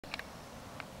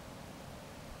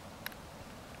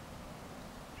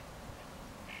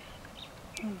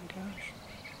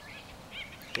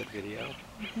Good video.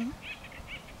 Mm-hmm.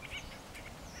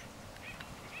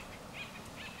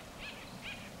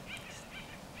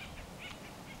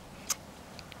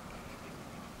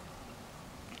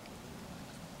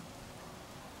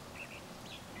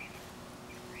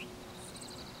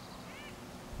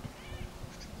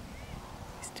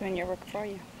 He's doing your work for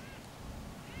you.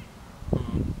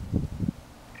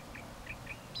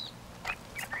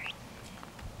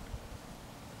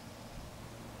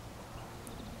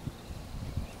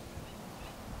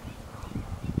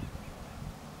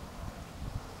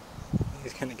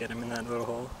 He's gonna get him in that little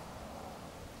hole.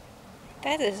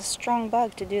 That is a strong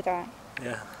bug to do that.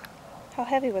 Yeah. How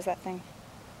heavy was that thing?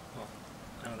 Well,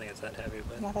 I don't think it's that heavy,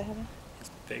 but Not that heavy? it's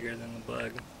bigger than the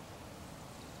bug.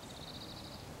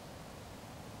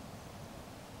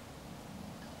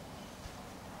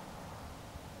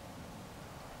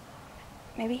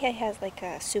 Maybe he has like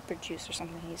a super juice or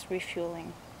something. He's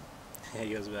refueling. Yeah,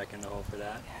 he goes back in the hole for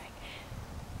that.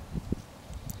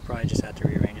 Probably just had to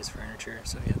rearrange his furniture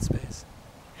so he had space.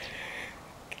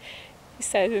 He's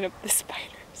sizing up the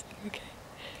spiders. Okay.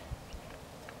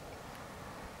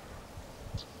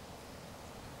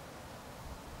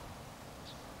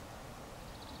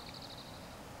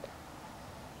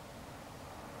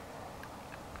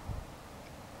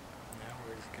 Now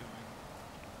where's he going?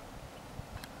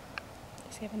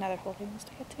 Does he have another hole he wants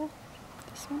to get to?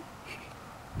 This one?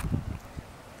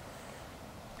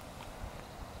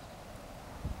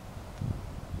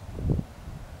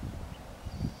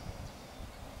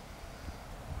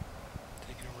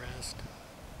 Taking a rest.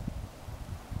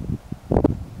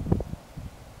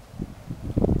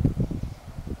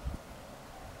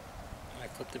 I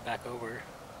flipped it back over.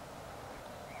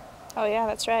 Oh yeah,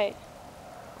 that's right.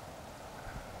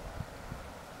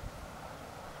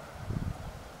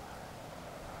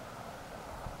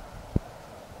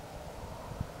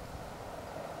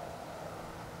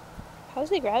 How is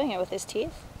he grabbing it with his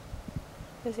teeth?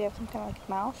 Does he have some kind of like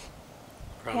mouth?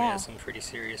 Probably Yeah. has some pretty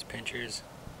serious pinchers.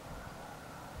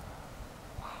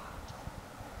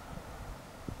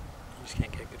 You just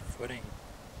can't get good footing.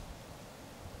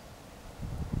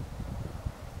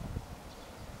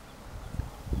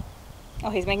 Oh,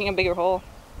 he's making a bigger hole.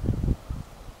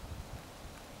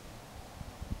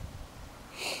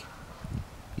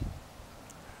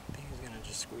 I think he's gonna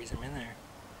just squeeze him in there.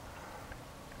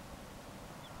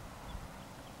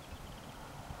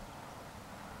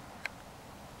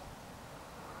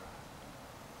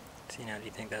 See, now do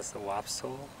you think that's the wasp's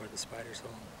hole or the spider's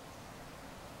hole?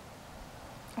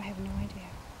 I have no idea.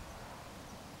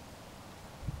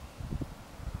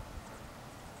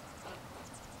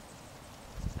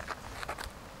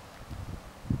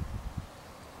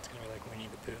 It's gonna be like Winnie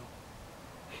the Pooh.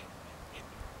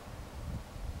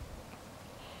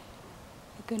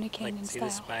 Laguna Canyon Like, see style.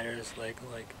 the spider's leg,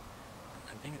 like,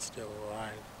 I think it's still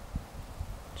alive.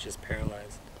 It's just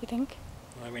paralyzed. You think?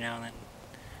 Well, every now and then.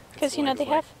 Because its you know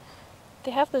leg's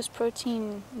they have those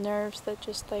protein nerves that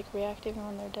just like react even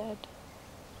when they're dead.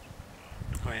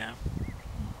 Oh yeah.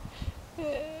 Uh,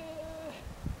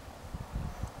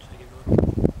 Should I give it a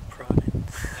little prod in?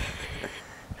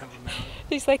 Help him out.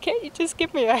 He's like, can't you just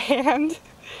give me a hand?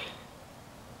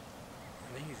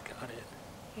 I think he's got it.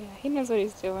 Yeah, he knows what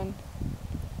he's doing.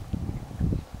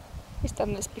 He's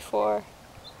done this before.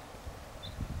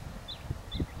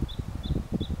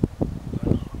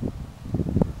 Well,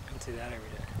 I don't see that every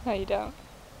day. No, you don't.